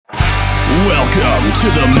Welcome to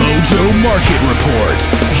the Mojo Market Report.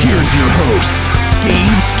 Here's your hosts,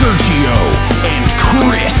 Dave Sturchio and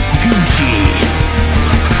Chris Gueci.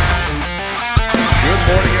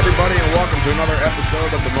 Good morning, everybody, and welcome to another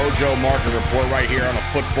episode of the Mojo Market Report right here on a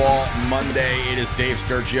Football Monday. It is Dave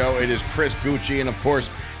Sturchio, it is Chris Gueci, and of course,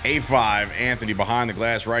 A5 Anthony behind the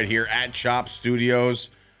glass right here at Chop Studios.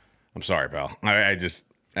 I'm sorry, pal.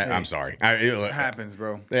 I'm sorry. It happens,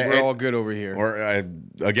 bro. We're all good over here.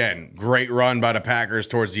 Again, great run by the Packers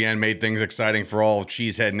towards the end. Made things exciting for all of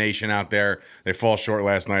Cheesehead Nation out there. They fall short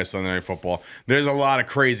last night, Sunday Night Football. There's a lot of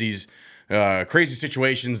crazy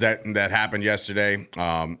situations that happened yesterday.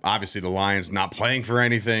 Obviously, the Lions not playing for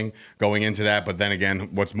anything going into that. But then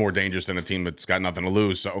again, what's more dangerous than a team that's got nothing to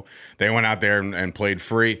lose? So they went out there and played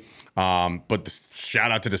free. But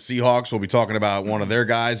shout out to the Seahawks. We'll be talking about one of their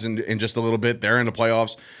guys in just a little bit. They're in the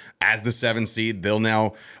playoffs as the 7th seed. They'll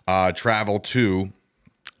now travel to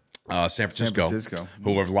San Francisco,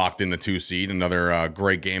 who have locked in the 2 seed. Another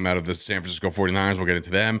great game out of the San Francisco 49ers. We'll get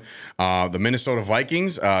into them. The Minnesota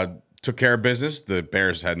Vikings took care of business. The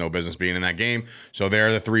Bears had no business being in that game. So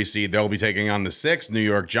they're the 3 seed. They'll be taking on the 6 New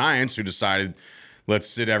York Giants, who decided, let's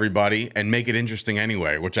sit everybody and make it interesting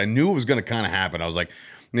anyway, which I knew was going to kind of happen. I was like,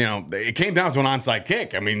 it came down to an onside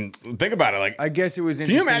kick. I mean, think about it. Like, I guess it was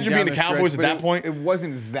interesting. Can you imagine being the Cowboys at that point? It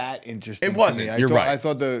wasn't that interesting. It wasn't. You're right. I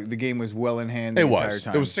thought the game was well in hand the entire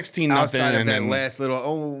time. It was 16-0. Outside of that last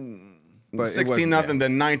little, but 16-0,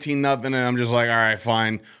 then 19-0, and I'm just like, all right,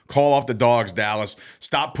 fine. Call off the dogs, Dallas.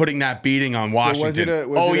 Stop putting that beating on Washington.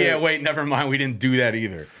 Wait, never mind. We didn't do that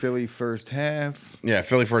either. Philly first half. Yeah,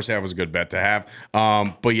 Philly first half was a good bet to have.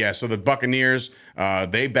 But yeah, so the Buccaneers,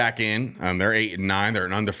 they back in. They're 8-9. They're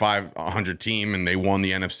an under 500 team, and they won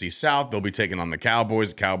the NFC South. They'll be taking on the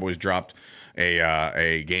Cowboys. The Cowboys dropped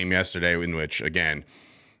a game yesterday in which, again,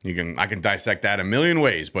 I can dissect that a million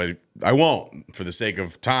ways, but I won't for the sake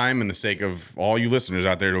of time and the sake of all you listeners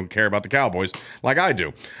out there who don't care about the Cowboys like I do.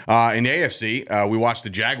 In the AFC, we watched the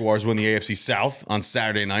Jaguars win the AFC South on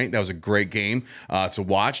Saturday night. That was a great game to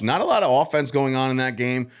watch. Not a lot of offense going on in that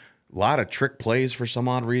game. A lot of trick plays for some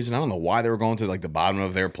odd reason. I don't know why they were going to like the bottom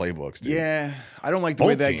of their playbooks, dude. Yeah, I don't like the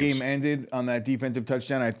way that game ended on that defensive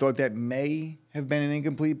touchdown. I thought that may have been an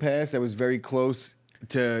incomplete pass. That was very close.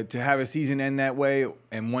 To have a season end that way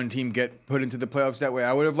and one team get put into the playoffs that way.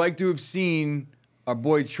 I would have liked to have seen our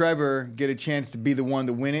boy Trevor get a chance to be the one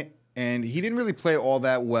to win it. And he didn't really play all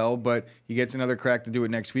that well, but he gets another crack to do it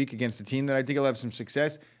next week against a team that I think will have some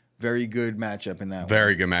success. Very good matchup in that one.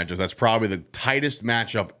 Very good matchup. That's probably the tightest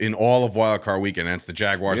matchup in all of Wild Card Weekend. That's the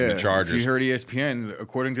Jaguars and the Chargers. If you heard ESPN,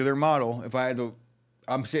 according to their model,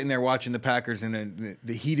 I'm sitting there watching the Packers in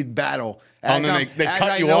the heated battle. They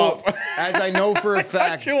cut you off. As I know for a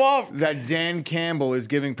fact that Dan Campbell is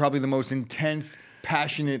giving probably the most intense,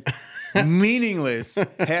 passionate, meaningless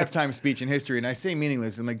halftime speech in history. And I say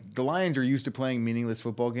meaningless. I'm like, the Lions are used to playing meaningless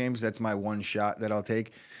football games. That's my one shot that I'll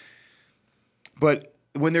take. But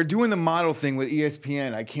when they're doing the model thing with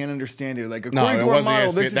ESPN, I can't understand it. Like, according to our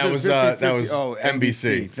model, this is that was 50-50.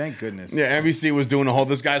 NBC. Thank goodness. Yeah, NBC was doing a whole.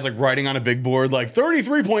 This guy's like writing on a big board, like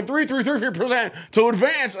 33.33% to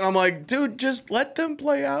advance, and I'm like, dude, just let them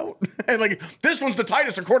play out. And like, this one's the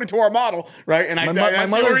tightest according to our model, right? And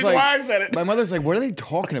that's the reason why I said it. My mother's like, what are they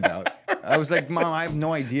talking about? I was like, Mom, I have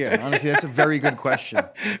no idea. Honestly, that's a very good question.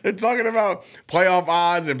 They're talking about playoff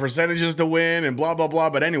odds and percentages to win and blah, blah, blah.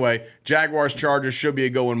 But anyway, Jaguars, Chargers should be a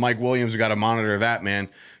go. And Mike Williams, we got to monitor that, man.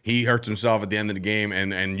 He hurts himself at the end of the game.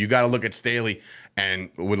 And you got to look at Staley and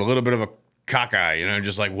with a little bit of a cockeye,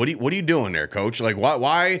 just like, what are you doing there, coach? Like,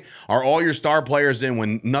 why are all your star players in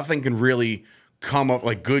when nothing can really come up,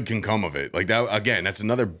 like good can come of it? Like that, again, that's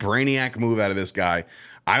another brainiac move out of this guy.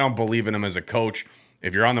 I don't believe in him as a coach.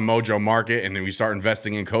 If you're on the Mojo market and then we start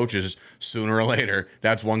investing in coaches sooner or later,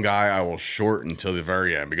 that's one guy I will short until the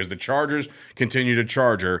very end because the Chargers continue to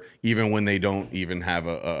charger even when they don't even have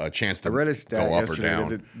a chance to go up or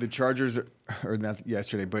down. The Chargers, or not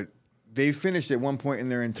yesterday, but they finished at one point in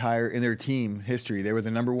their team history. They were the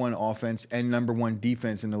number 1 offense and number 1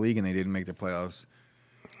 defense in the league, and they didn't make the playoffs.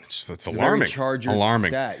 That's alarming. Chargers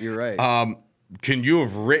stat. You're right. Can you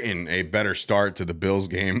have written a better start to the Bills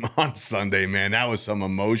game on Sunday, man? That was some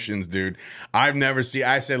emotions, dude. I've never seen.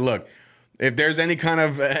 I said, look, if there's any kind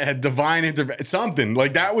of divine intervention, something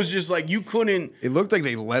like that was just like you couldn't. It looked like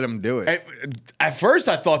they let him do it. At first,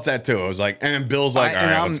 I thought that too. I was like, and then Bill's like, all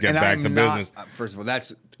right, let's get back to business. First of all,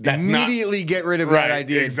 that's immediately get rid of that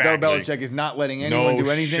idea. Exactly. Bill Belichick is not letting anyone do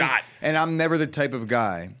anything. Shot. And I'm never the type of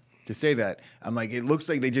guy to say that. I'm like, it looks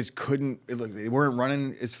like they just couldn't. They weren't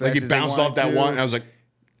running as fast as they wanted to. Like he bounced off that one, and I was like,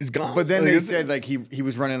 He's gone. But then they said like he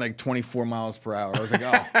was running like 24 miles per hour. I was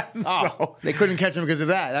like, they couldn't catch him because of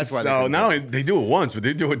that. That's why. So not only they do it once, but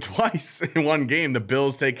they do it twice in one game. The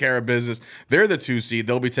Bills take care of business. They're the 2 seed.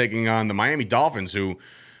 They'll be taking on the Miami Dolphins, who,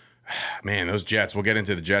 man, those Jets. We'll get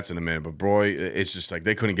into the Jets in a minute, but boy, it's just like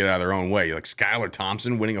they couldn't get out of their own way. Like Skylar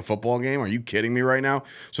Thompson winning a football game. Are you kidding me right now?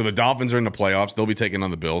 So the Dolphins are in the playoffs. They'll be taking on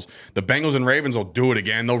the Bills. The Bengals and Ravens will do it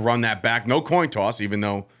again. They'll run that back. No coin toss, even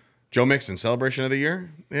though Joe Mixon, celebration of the year,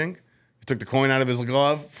 I think. He took the coin out of his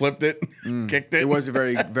glove, flipped it, kicked it. It was a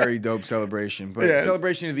very, very dope celebration. But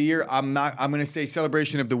celebration of the year, I'm going to say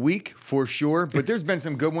celebration of the week for sure. But there's been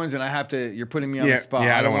some good ones, and you're putting me on the spot.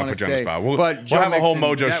 Yeah, I don't want to put you on the spot. We'll have a whole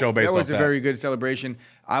Mojo show based on that. That was a very good celebration.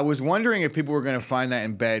 I was wondering if people were going to find that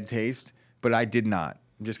in bad taste, but I did not.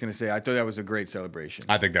 I'm just going to say I thought that was a great celebration.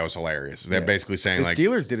 I think that was hilarious. They're basically saying the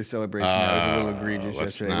Steelers did a celebration that was a little egregious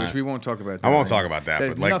yesterday, which we won't talk about. I won't talk about that. That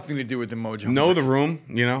has nothing to do with the Mojo. Know the room,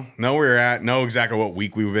 know where you're at, know exactly what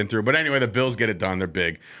week we've been through. But anyway, the Bills get it done. They're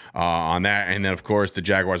big on that. And then, of course, the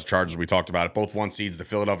Jaguars and Chargers, we talked about it. Both 1 seeds, the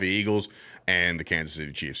Philadelphia Eagles and the Kansas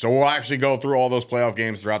City Chiefs. So we'll actually go through all those playoff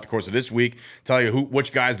games throughout the course of this week, tell you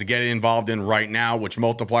which guys to get involved in right now, which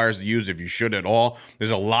multipliers to use if you should at all. There's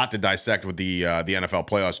a lot to dissect with the NFL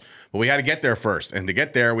playoffs, but we had to get there first. And to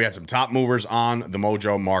get there, we had some top movers on the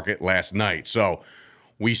Mojo Market last night. So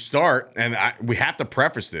we start, and we have to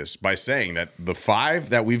preface this by saying that the 5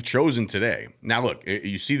 that we've chosen today. Now, look,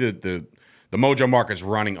 you see the Mojo Market's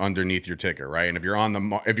running underneath your ticker, right? And if you're on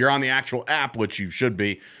the actual app, which you should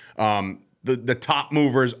be, the top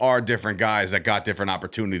movers are different guys that got different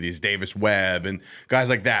opportunities, Davis Webb and guys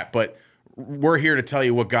like that. But we're here to tell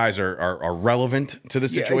you what guys are relevant to the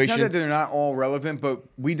situation. It's not that they're not all relevant, but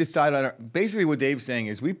we decide on basically what Dave's saying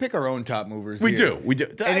is we pick our own top movers. We do. And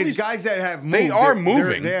it's guys that have moved. They are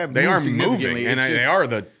moving. They are moving, and they are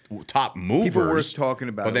the top movers. People worth talking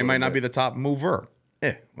about, but they might not be the top mover.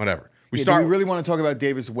 Whatever. Do we really want to talk about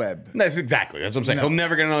Davis Webb? That's what I'm saying. No. He'll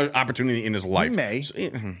never get another opportunity in his life. He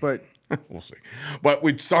may, but we'll see. But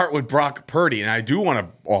we'd start with Brock Purdy, and I do want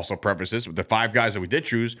to also preface this with the 5 guys that we did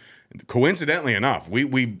choose. Coincidentally enough,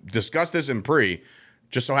 we discussed this in pre.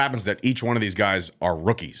 Just so happens that each one of these guys are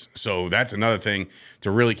rookies. So that's another thing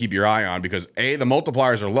to really keep your eye on because the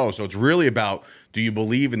multipliers are low. So it's really about, do you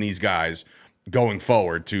believe in these guys going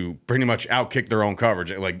forward to pretty much outkick their own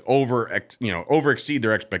coverage, like over exceed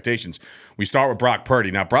their expectations. We start with Brock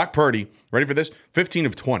Purdy. Now, Brock Purdy, ready for this? 15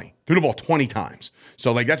 of 20. Threw the ball 20 times.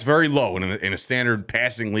 So, that's very low in a standard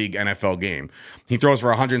passing league NFL game. He throws for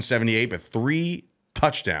 178 with 3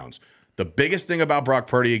 touchdowns. The biggest thing about Brock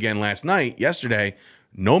Purdy again yesterday,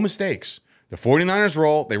 no mistakes. The 49ers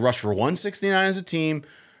roll. They rush for 169 as a team.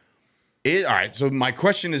 All right, so my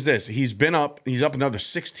question is this. He's up another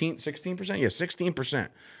 16%? Yeah, 16%.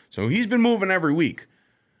 So he's been moving every week.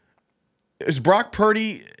 Is Brock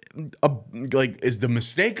Purdy, is the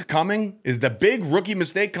mistake coming? Is the big rookie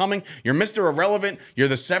mistake coming? You're Mr. Irrelevant. You're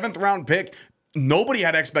the 7th round pick. Nobody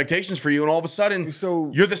had expectations for you, and all of a sudden,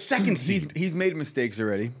 you're the 2nd seed. He's made mistakes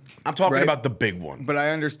already. I'm talking about the big one. But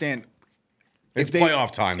I understand. It's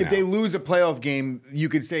playoff time now. If they lose a playoff game, you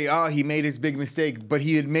could say, he made his big mistake, but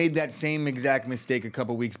he had made that same exact mistake a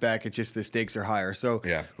couple weeks back. It's just the stakes are higher. So,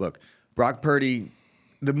 Look, Brock Purdy,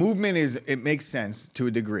 the movement it makes sense to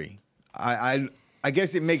a degree. I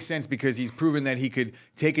guess it makes sense because he's proven that he could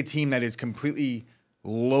take a team that is completely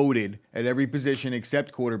loaded at every position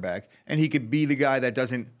except quarterback, and he could be the guy that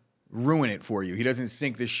doesn't ruin it for you. He doesn't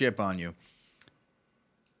sink the ship on you.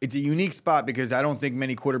 It's a unique spot because I don't think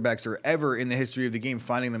many quarterbacks are ever in the history of the game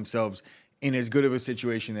finding themselves in as good of a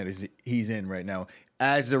situation that he's in right now.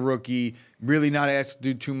 As a rookie, really not asked to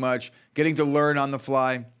do too much, getting to learn on the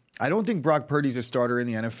fly. I don't think Brock Purdy's a starter in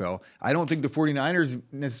the NFL. I don't think the 49ers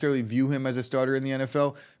necessarily view him as a starter in the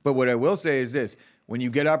NFL. But what I will say is this. When you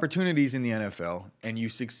get opportunities in the NFL and you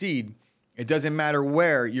succeed, it doesn't matter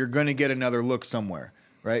where, you're going to get another look somewhere,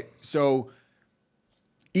 right? So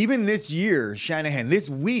even this year, Shanahan, this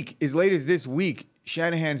week, as late as this week,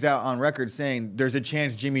 Shanahan's out on record saying there's a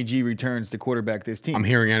chance Jimmy G returns to quarterback this team. I'm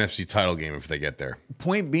hearing NFC title game if they get there.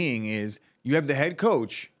 Point being is you have the head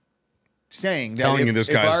coach saying that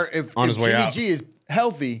if Jimmy G is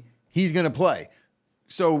healthy, he's going to play.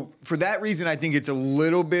 So for that reason, I think it's a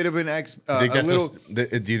little bit of an do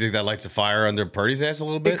you think that lights a fire under Purdy's ass a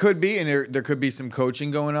little bit? It could be, and there could be some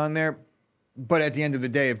coaching going on there. But at the end of the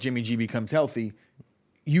day, if Jimmy G becomes healthy,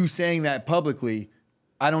 you saying that publicly,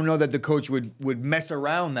 I don't know that the coach would mess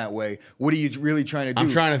around that way. What are you really trying to do? I'm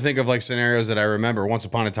trying to think of scenarios that I remember once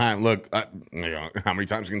upon a time. Look, how many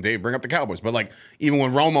times can Dave bring up the Cowboys? But even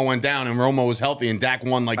when Romo went down and Romo was healthy and Dak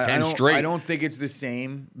won 10 straight. I don't think it's the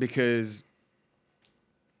same because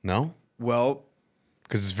No? Well,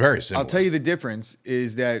 Because it's very similar. I'll tell you the difference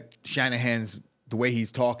is that Shanahan's the way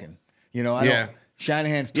he's talking.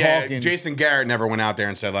 Shanahan's talking. Yeah, Jason Garrett never went out there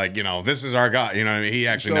and said, like, this is our guy. You know what I mean? He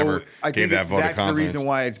actually never gave that vote of confidence. That's the reason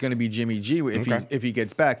why it's going to be Jimmy G if he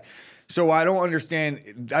gets back. So I don't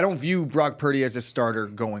understand. I don't view Brock Purdy as a starter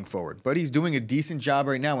going forward, but he's doing a decent job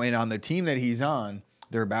right now. And on the team that he's on,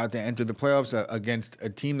 they're about to enter the playoffs against a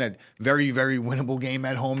team that very, very winnable game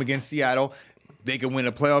at home against Seattle. They could win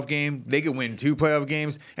a playoff game. They could win 2 playoff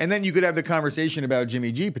games. And then you could have the conversation about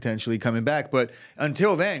Jimmy G potentially coming back. But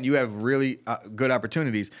until then, you have really good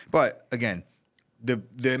opportunities. But again, the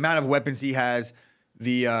amount of weapons he has,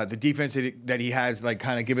 the defense that he has, like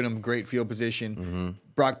kind of giving him great field position. Mm-hmm.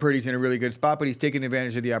 Brock Purdy's in a really good spot, but he's taking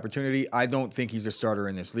advantage of the opportunity. I don't think he's a starter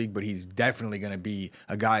in this league, but he's definitely going to be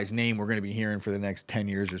a guy's name we're going to be hearing for the next 10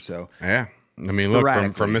 years or so. Yeah. I mean, look,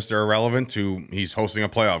 from Mr. Irrelevant to he's hosting a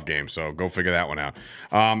playoff game, so go figure that one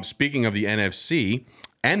out. Speaking of the NFC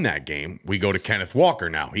and that game, we go to Kenneth Walker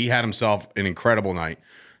now. He had himself an incredible night.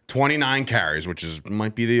 29 carries, which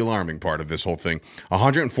might be the alarming part of this whole thing.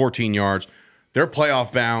 114 yards. They're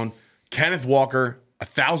playoff bound. Kenneth Walker,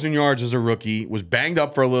 1,000 yards as a rookie, was banged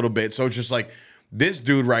up for a little bit. So it's just like this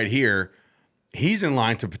dude right here, he's in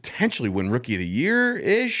line to potentially win Rookie of the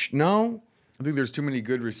Year-ish. No? I think there's too many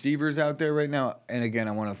good receivers out there right now. And again,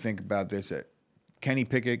 I want to think about this. Kenny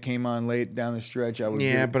Pickett came on late down the stretch.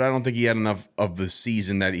 But I don't think he had enough of the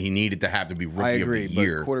season that he needed to have to be Rookie of the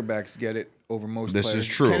Year. But quarterbacks get it over most this players. Is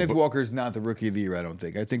true. Kenneth Walker's not the Rookie of the Year, I don't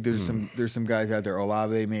think. I think there's some guys out there.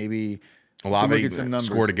 Olave maybe. Olave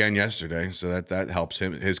scored again yesterday, so that helps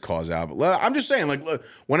his cause out. But I'm just saying, like, look,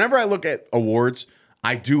 whenever I look at awards,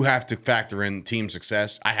 I do have to factor in team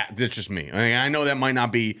success. That's just me. I know that might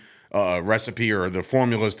not be recipe or the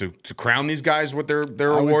formulas to crown these guys with their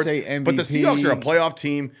awards. Would say MVP. But the Seahawks are a playoff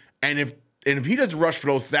team, and if he doesn't rush for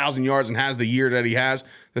those 1,000 yards and has the year that he has,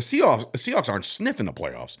 the Seahawks aren't sniffing the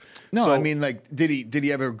playoffs. No, so, I mean, like, did he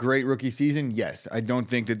have a great rookie season? Yes. I don't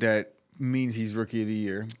think that means he's Rookie of the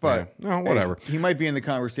Year, but whatever. He might be in the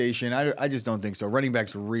conversation. I just don't think so. Running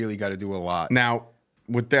backs really got to do a lot. Now,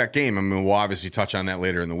 with that game, I mean, we'll obviously touch on that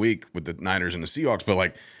later in the week with the Niners and the Seahawks, but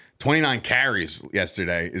like 29 carries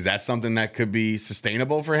yesterday, is that something that could be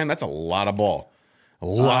sustainable for him? That's a lot of ball, a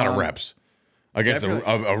lot of reps against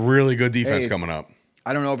a really good defense coming up.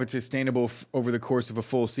 I don't know if it's sustainable over the course of a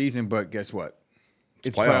full season, but guess what?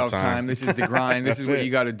 It's playoff time. This is the grind. This is what you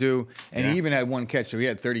got to do. And he even had one catch, so he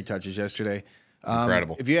had 30 touches yesterday.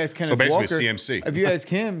 Incredible. If you ask Kenneth Walker, CMC. If you ask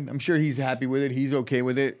him, I'm sure he's happy with it. He's okay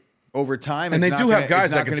with it. Over time, and they do have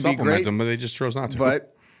guys that can supplement them, but they just chose not to.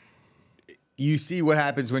 But you see what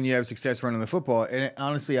happens when you have success running the football. And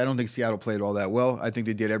honestly, I don't think Seattle played all that well. I think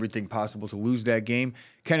they did everything possible to lose that game.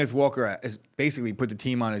 Kenneth Walker has basically put the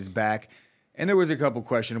team on his back. And there was a couple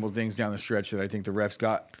questionable things down the stretch that I think the refs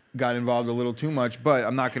got involved a little too much. But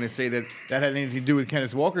I'm not going to say that had anything to do with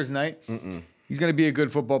Kenneth Walker's night. Mm-mm. He's going to be a good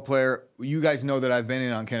football player. You guys know that I've been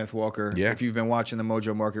in on Kenneth Walker. Yeah. If you've been watching the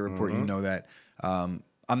Mojo Market Report, you know that.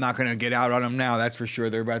 I'm not going to get out on him now. That's for sure.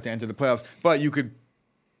 They're about to enter the playoffs. But you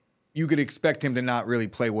could expect him to not really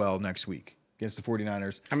play well next week against the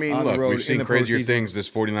 49ers. I mean, look, we've seen crazier things. This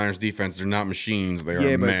 49ers defense, they're not machines. They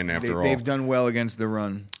are men after all. They've done well against the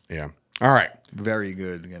run. Yeah. All right. Very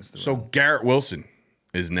good against the run. So Garrett Wilson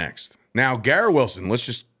is next. Now, Garrett Wilson, let's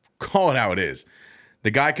just call it how it is.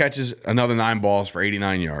 The guy catches another 9 balls for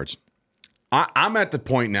 89 yards. I'm at the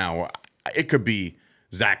point now, it could be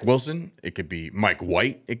Zach Wilson. It could be Mike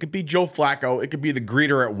White. It could be Joe Flacco. It could be the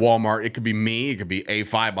greeter at Walmart. It could be me. It could be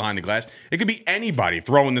A5 behind the glass. It could be anybody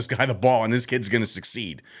throwing this guy the ball, and this kid's going to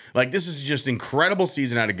succeed. Like, this is just incredible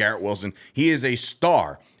season out of Garrett Wilson. He is a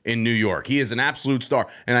star in New York. He is an absolute star,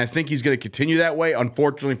 and I think he's going to continue that way.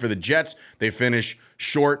 Unfortunately for the Jets, they finish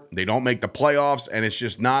short. They don't make the playoffs, and it's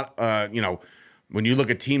just not, when you look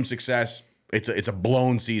at team success, it's a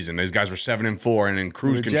blown season. These guys were 7-4 and in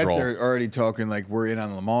cruise control. The Jets are already talking like we're in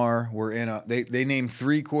on Lamar. We're in. They named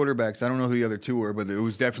 3 quarterbacks. I don't know who the other 2 were, but it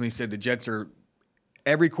was definitely said the Jets are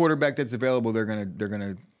every quarterback that's available. They're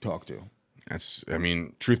gonna talk to.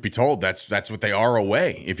 Truth be told, that's what they are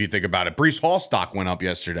away. If you think about it, Breece Hall stock went up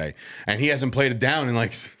yesterday, and he hasn't played it down in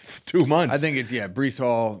like 2 months. I think it's Breece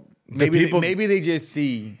Hall. Maybe they just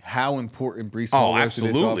see how important Breece Hall was to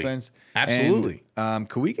this offense. Absolutely. And,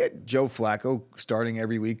 can we get Joe Flacco starting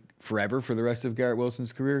every week forever for the rest of Garrett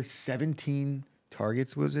Wilson's career? 17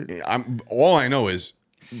 targets, was it? All I know is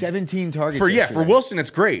 17 targets. For Wilson, it's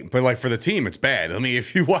great, but like for the team, it's bad. I mean,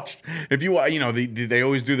 if you watch, they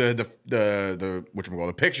always do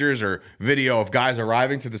the pictures or video of guys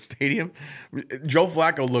arriving to the stadium. Joe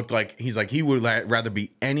Flacco looked like he would rather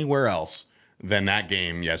be anywhere else than that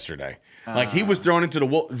game yesterday. Like he was thrown into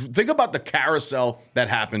the think about the carousel that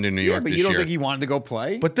happened in New York but this you don't year. think he wanted to go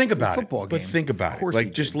play? But think about it. Football game. But think about Of it. course Like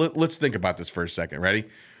he just did. let's think about this for a second. Ready?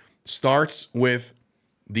 Starts with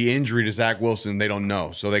the injury to Zach Wilson. They don't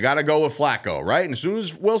know, so they got to go with Flacco, right? And as soon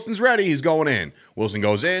as Wilson's ready, he's going in. Wilson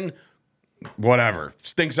goes in. Whatever,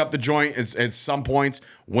 stinks up the joint at some points,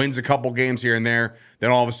 wins a couple games here and there. Then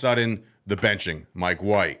all of a sudden, the benching, Mike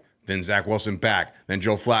White. Then Zach Wilson back. Then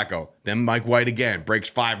Joe Flacco. Then Mike White again, breaks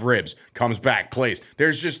 5 ribs, comes back, plays. It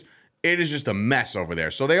is just a mess over there.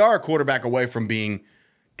 So they are a quarterback away from being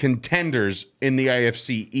contenders in the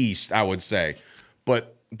AFC East, I would say.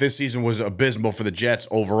 But this season was abysmal for the Jets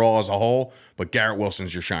overall as a whole. But Garrett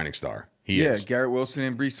Wilson's your shining star. He is. Garrett Wilson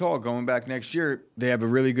and Breece Hall going back next year. They have a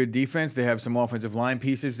really good defense. They have some offensive line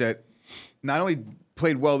pieces that not only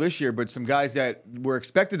played well this year, but some guys that were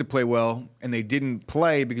expected to play well and they didn't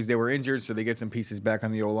play because they were injured, so they get some pieces back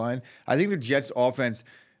on the O-line. I think the Jets offense,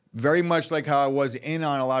 very much like how I was in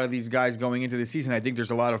on a lot of these guys going into the season, I think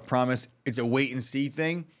there's a lot of promise. It's a wait-and-see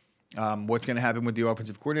thing. What's going to happen with the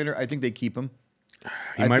offensive coordinator? I think they keep him.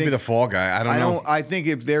 He might be the fall guy. I don't know. I think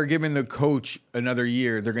if they're giving the coach another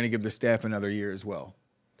year, they're going to give the staff another year as well,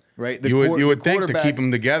 right? You would think to keep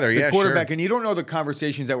them together. The quarterback, and you don't know the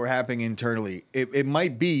conversations that were happening internally. It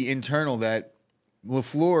might be internal that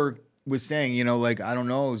LaFleur was saying, like, I don't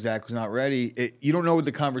know, Zach was not ready. You don't know what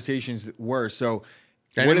the conversations were. So,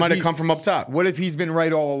 and it might have come from up top. What if he's been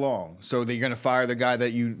right all along? So they're going to fire the guy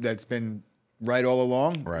that's been right all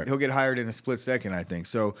along? Right. He'll get hired in a split second, I think.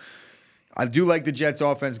 So I do like the Jets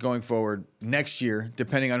offense going forward next year,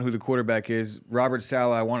 depending on who the quarterback is. Robert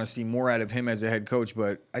Saleh, I want to see more out of him as a head coach,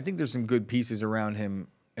 but I think there's some good pieces around him,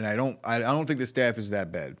 and I don't think the staff is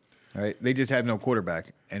that bad. Right? They just have no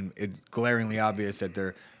quarterback, and it's glaringly obvious that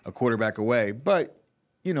they're a quarterback away. But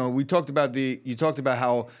you talked about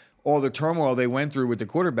how all the turmoil they went through with the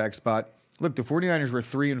quarterback spot. Look, the 49ers were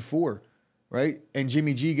 3-4, right? And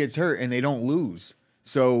Jimmy G gets hurt, and they don't lose.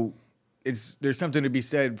 So there's something to be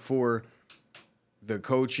said for the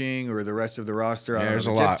coaching or the rest of the roster. Yeah, there's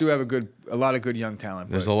a Jets lot. do have a lot of good young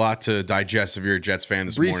talent. There's a lot to digest if you're a Jets fan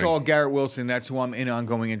this morning. Breece Hall, Garrett Wilson, that's who I'm in on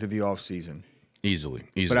going into the offseason. Easily.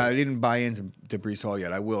 But I didn't buy into Breece Hall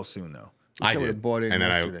yet. I will soon, though. I would've did. bought in and then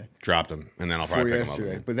yesterday. I dropped him, and then I'll probably pick him up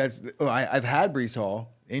again. But I've had Breece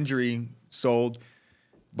Hall, injury, sold,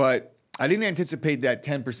 but I didn't anticipate that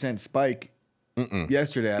 10% spike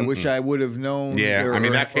yesterday. I wish I would have known. Yeah,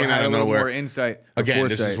 that came out of a little nowhere. More insight. Again,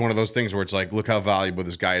 this is one of those things where it's like, look how valuable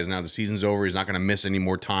this guy is now. The season's over. He's not going to miss any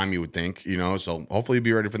more time, you would think, so hopefully he'll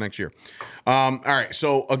be ready for next year. All right,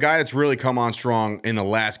 so a guy that's really come on strong in the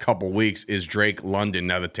last couple weeks is Drake London.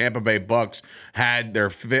 Now, the Tampa Bay Bucks had their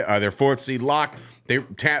 4th seed locked.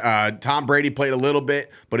 Tom Brady played a little bit,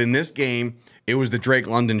 but in this game, it was the Drake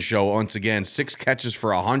London show once again. 6 catches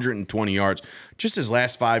for 120 yards. Just his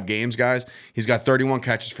last 5 games, guys, he's got 31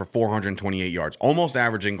 catches for 428 yards, almost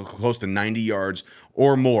averaging close to 90 yards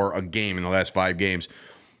or more a game in the last 5 games.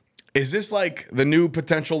 Is this like the new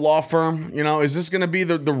potential law firm? Is this going to be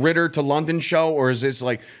the Ritter to London show? Or is this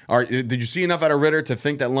like, did you see enough out of Ritter to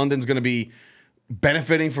think that London's going to be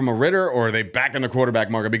benefiting from a Ritter, or are they back in the quarterback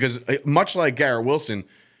market? Because much like Garrett Wilson,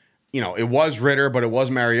 it was Ritter, but it was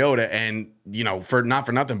Mariota, and for not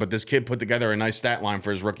for nothing, but this kid put together a nice stat line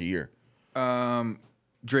for his rookie year.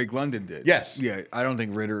 Drake London did. Yes. Yeah, I don't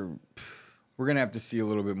think Ritter. We're gonna have to see a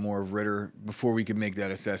little bit more of Ritter before we can make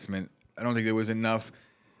that assessment. I don't think there was enough,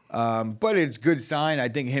 but it's a good sign. I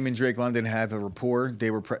think him and Drake London have a rapport.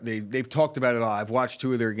 They've talked about it all. I've watched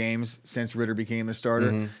 2 of their games since Ritter became the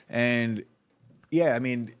starter, and yeah,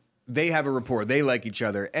 they have a rapport. They like each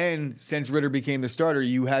other. And since Ritter became the starter,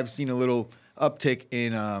 you have seen a little uptick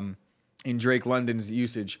in Drake London's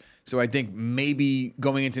usage. So I think maybe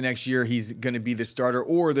going into next year, he's going to be the starter,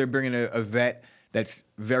 or they're bringing a vet that's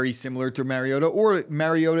very similar to Mariota, or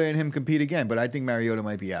Mariota and him compete again. But I think Mariota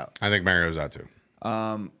might be out. I think Mariota's out too.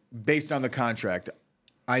 Based on the contract.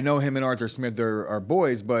 I know him and Arthur Smith are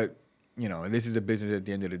boys, but this is a business at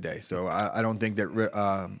the end of the day. So I don't think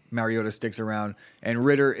that Mariota sticks around. And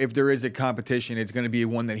Ritter, if there is a competition, it's going to be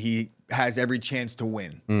one that he has every chance to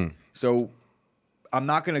win. So I'm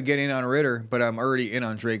not going to get in on Ritter, but I'm already in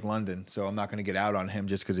on Drake London. So I'm not going to get out on him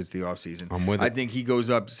just because it's the offseason. I'm with it. I think he goes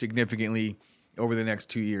up significantly over the next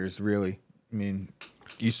 2 years, really.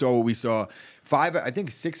 You saw what we saw.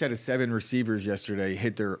 6 out of 7 receivers yesterday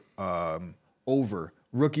hit their over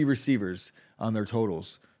rookie receivers on their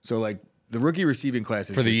totals. So, the rookie receiving class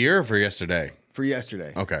is For the year or for yesterday? For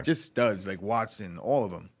yesterday. Okay. Just studs, like Watson, all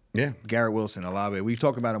of them. Yeah. Garrett Wilson, Olave. We've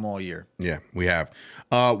talked about him all year. Yeah, we have.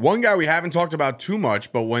 One guy we haven't talked about too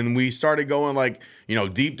much, but when we started going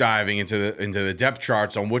deep diving into the depth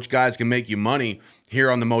charts on which guys can make you money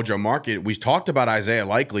here on the Mojo Market, we talked about Isaiah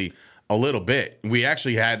Likely a little bit. We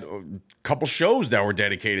actually had a couple shows that were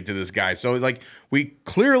dedicated to this guy. So we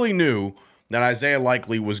clearly knew that Isaiah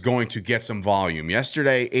Likely was going to get some volume.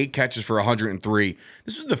 Yesterday, 8 catches for 103.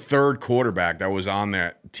 This was the third quarterback that was on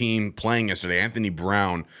that team playing yesterday. Anthony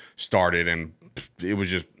Brown started, and it was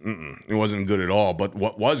just, it wasn't good at all. But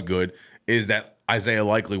what was good is that Isaiah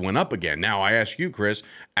Likely went up again. Now, I ask you, Chris,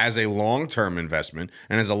 as a long-term investment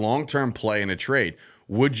and as a long-term play in a trade,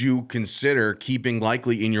 would you consider keeping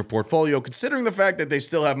Likely in your portfolio, considering the fact that they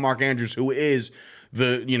still have Mark Andrews, who is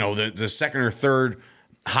the second or third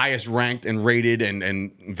highest ranked and rated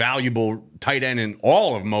and valuable tight end in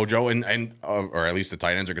all of Mojo, and or at least the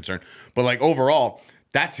tight ends are concerned. But overall,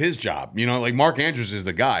 that's his job. Mark Andrews is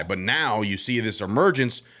the guy. But now you see this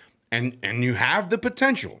emergence, and you have the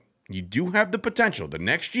potential. You do have the potential the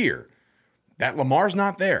next year that Lamar's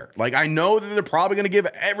not there. I know that they're probably going to give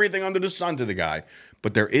everything under the sun to the guy,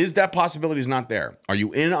 but there is that possibility he's not there. Are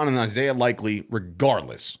you in on an Isaiah Likely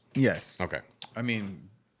regardless? Yes. Okay. I mean,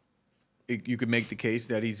 you could make the case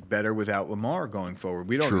that he's better without Lamar going forward.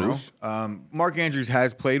 We don't know. Mark Andrews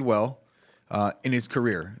has played well in his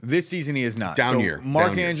career. This season he is not.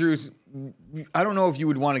 Mark Andrews, I don't know if you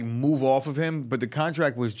would want to move off of him, but the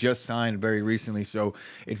contract was just signed very recently, so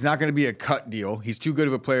it's not going to be a cut deal. He's too good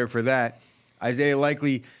of a player for that. Isaiah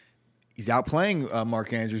Likely, he's outplaying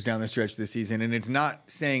Mark Andrews down the stretch this season, and it's not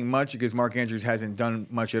saying much because Mark Andrews hasn't done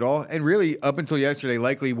much at all. And really, up until yesterday,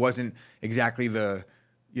 Likely wasn't exactly the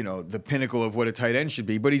pinnacle of what a tight end should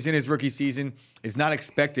be, but he's in his rookie season. It's not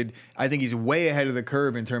expected. I think he's way ahead of the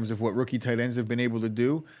curve in terms of what rookie tight ends have been able to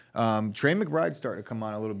do. Trey McBride's starting to come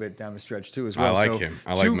on a little bit down the stretch too as well. I like him.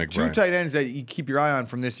 I like McBride. Two tight ends that you keep your eye on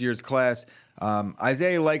from this year's class.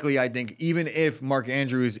 Isaiah Likely, I think, even if Mark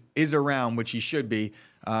Andrews is around, which he should be,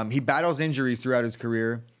 he battles injuries throughout his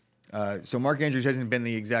career. So Mark Andrews hasn't been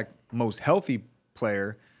the exact most healthy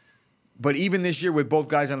player. But even this year, with both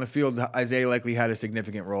guys on the field, Isaiah Likely had a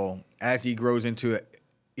significant role. As he grows into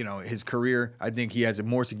his career, I think he has a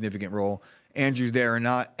more significant role. Andrews there or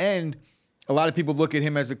not. And a lot of people look at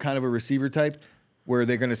him as a kind of a receiver type where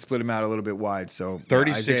they're going to split him out a little bit wide. So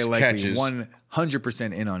 36 catches.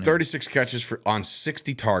 100% in on him. 36 catches on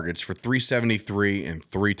 60 targets for 373 and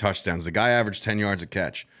 3 touchdowns. The guy averaged 10 yards a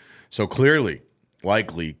catch. So clearly,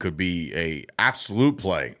 Likely could be a absolute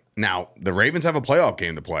play. Now, the Ravens have a playoff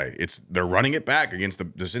game to play. They're running it back against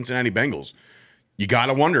the Cincinnati Bengals. You got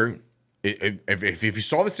to wonder if you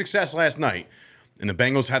saw the success last night and the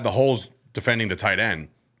Bengals had the holes defending the tight end,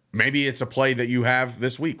 maybe it's a play that you have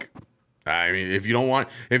this week. I mean, if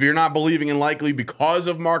you're not believing in Likely because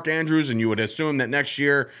of Mark Andrews, and you would assume that next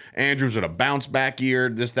year Andrews would have bounce back year,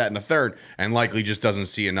 this, that, and the third, and Likely just doesn't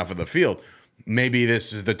see enough of the field, maybe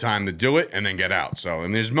this is the time to do it and then get out. So,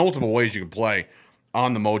 and there's multiple ways you can play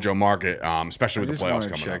on the Mojo Market, especially with the playoffs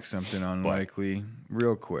coming up. Check something on Likely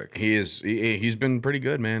real quick. He's been pretty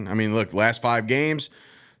good, man. I mean, look, last 5 games,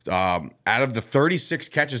 out of the 36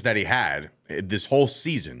 catches that he had this whole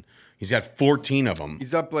season, he's had 14 of them.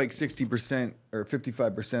 He's up 60% or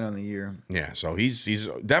 55% on the year. Yeah, so he's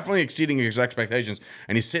definitely exceeding his expectations,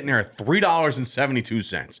 and he's sitting there at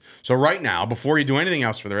 $3.72. So right now, before you do anything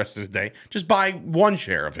else for the rest of the day, just buy 1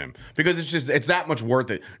 share of him because it's that much worth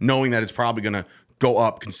it, knowing that it's probably going to go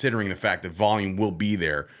up, considering the fact that volume will be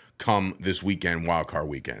there come this weekend, wildcard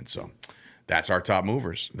weekend. So that's our top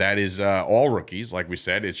movers. That is all rookies. Like we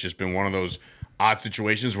said, it's just been one of those odd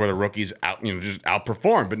situations where the rookies just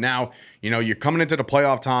outperform. But now, you're coming into the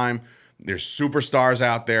playoff time. There's superstars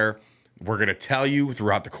out there. We're going to tell you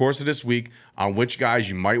throughout the course of this week on which guys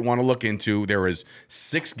you might want to look into. There is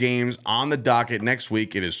 6 games on the docket next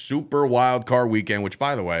week. It is super wild card weekend, which,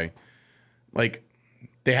 by the way,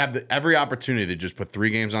 they have every opportunity to just put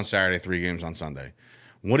 3 games on Saturday, 3 games on Sunday.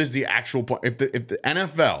 What is the actual point? If the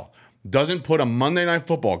NFL doesn't put a Monday Night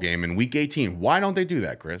Football game in Week 18, why don't they do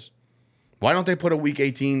that, Chris? Why don't they put a Week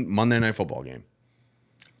 18 Monday Night Football game?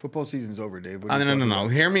 Football season's over, Dave. No.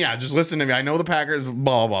 Hear me out. Just listen to me. I know the Packers, blah,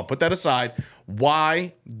 blah, blah. Put that aside.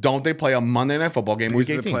 Why don't they play a Monday Night Football game in Week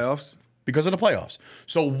 18? Because of the playoffs? Because of the playoffs.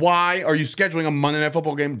 So why are you scheduling a Monday Night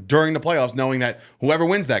Football game during the playoffs, knowing that whoever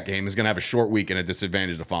wins that game is going to have a short week and a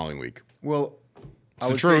disadvantage the following week? Well, I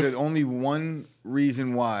would say there's only one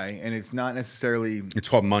reason why, and it's not necessarily... It's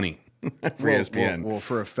called money for ESPN. Well,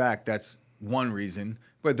 for a fact, that's one reason.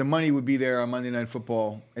 But the money would be there on Monday Night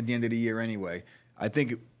Football at the end of the year anyway. I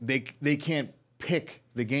think they can't pick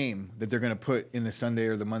the game that they're going to put in the Sunday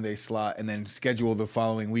or the Monday slot and then schedule the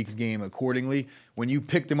following week's game accordingly. When you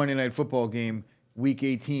pick the Monday Night Football game, week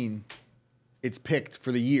 18, it's picked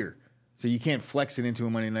for the year. So you can't flex it into a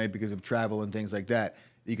Monday night because of travel and things like that.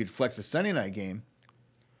 You could flex a Sunday night game.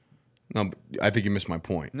 No, but I think you missed my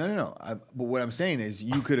point. No. But what I'm saying is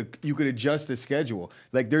you could adjust the schedule.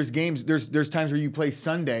 Like there's games, there's times where you play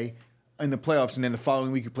Sunday in the playoffs and then the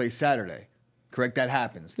following week you play Saturday. Correct? That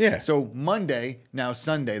happens. Yeah. So Monday, now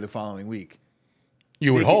Sunday the following week.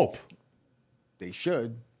 You would hope. They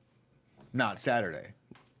should. Not Saturday.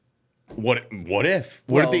 What if?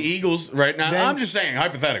 What if the Eagles right now? I'm just saying,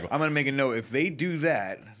 hypothetical. I'm going to make a note. If they do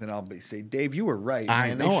that, then I'll say, Dave, you were right. I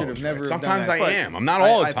man. know. They should have never Sometimes done that. I am. I'm not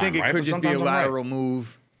all the time. I think it could just be a lateral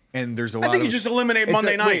move, and there's a lot. I think you just eliminate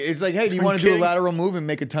Monday night. Wait, it's like, hey, do you want to do a lateral move and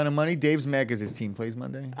make a ton of money? Dave's mad because his team plays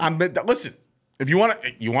Monday. Listen, if you want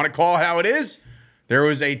to call it how it is, there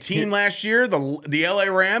was a team last year, the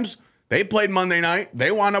LA Rams. They played Monday night.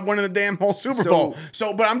 They wound up winning the damn whole Super Bowl.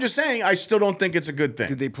 So, but I'm just saying, I still don't think it's a good thing.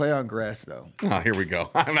 Did they play on grass, though? Oh, here we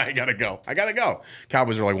go. I gotta go.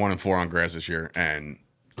 Cowboys are like 1-4 on grass this year, and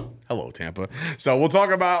hello, Tampa. So we'll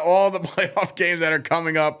talk about all the playoff games that are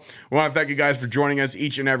coming up. We want to thank you guys for joining us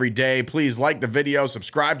each and every day. Please like the video,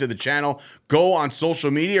 subscribe to the channel, go on social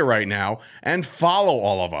media right now, and follow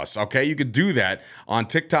all of us, okay? You could do that on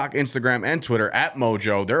TikTok, Instagram, and Twitter at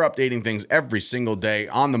Mojo. They're updating things every single day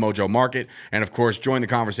on the Mojo Market. And, of course, join the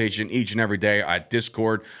conversation each and every day at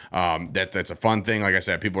Discord. That's a fun thing. Like I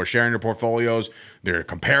said, people are sharing their portfolios. They're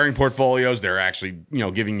comparing portfolios. They're actually,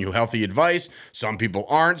 giving you healthy advice. Some people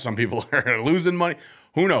aren't. Some people are losing money.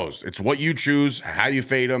 Who knows? It's what you choose, how you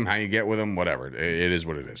fade them, how you get with them, whatever. It is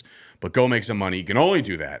what it is. But go make some money. You can only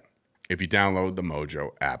do that if you download the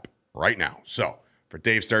Mojo app right now. So, for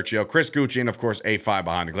Dave Sturchio, Chris Gueci, and of course, A5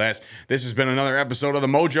 Behind the Glass, this has been another episode of the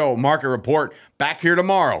Mojo Market Report. Back here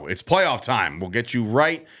tomorrow. It's playoff time. We'll get you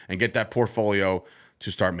right and get that portfolio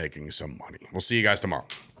to start making some money. We'll see you guys tomorrow.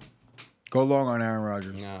 Go long on Aaron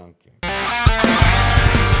Rodgers. Okay.